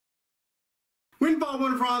Windfall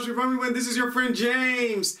Wonderful Honesty from me when this is your friend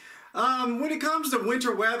James. When it comes to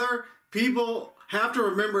winter weather, people have to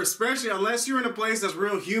remember, especially unless you're in a place that's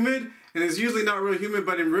real humid, and it's usually not real humid,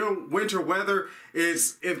 but in real winter weather,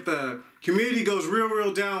 it's if the humidity goes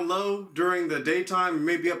real down low during the daytime,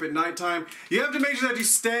 maybe up at nighttime, you have to make sure that you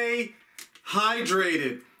stay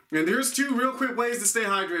hydrated. And there's two real quick ways to stay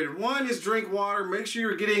hydrated. One is drink water. Make sure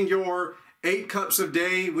you're getting your 8 cups a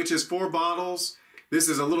day, which is 4 bottles. This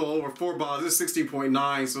is a little over 4 bottles. This is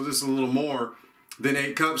 16.9, so this is a little more than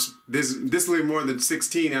 8 cups. This is a little more than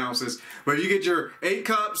 16 ounces. But if you get your 8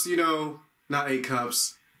 cups, you know, not 8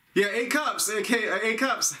 cups. Yeah, 8 cups, okay, 8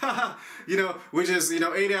 cups, you know, which is,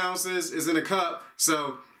 8 ounces is in a cup.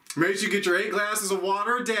 So make sure you get your 8 glasses of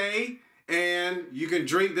water a day, and you can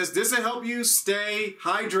drink this. This will help you stay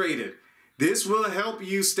hydrated. This will help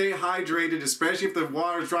you stay hydrated, especially if the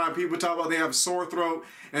water's dry. People talk about they have a sore throat,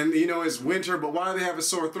 and it's winter, but why do they have a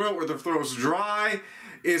sore throat or their throat's dry?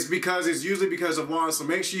 It's usually because of water. So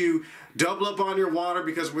make sure you double up on your water,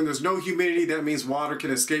 because when there's no humidity, that means water can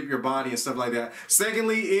escape your body and stuff like that.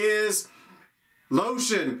 Secondly is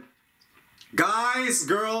lotion. Guys,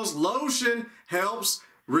 girls, lotion helps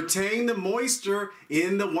retain the moisture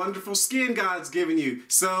in the wonderful skin God's given you.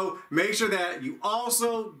 So make sure that you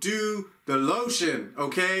also do the lotion,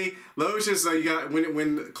 okay? Lotion, so you got,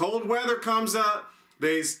 when cold weather comes up,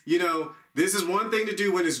 this is one thing to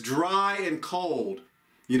do when it's dry and cold.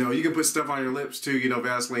 You can put stuff on your lips too,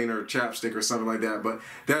 Vaseline or chapstick or something like that. But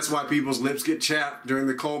that's why people's lips get chapped during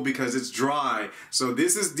the cold, because it's dry. So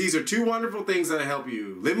these are 2 wonderful things that help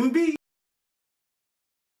you. Live and be.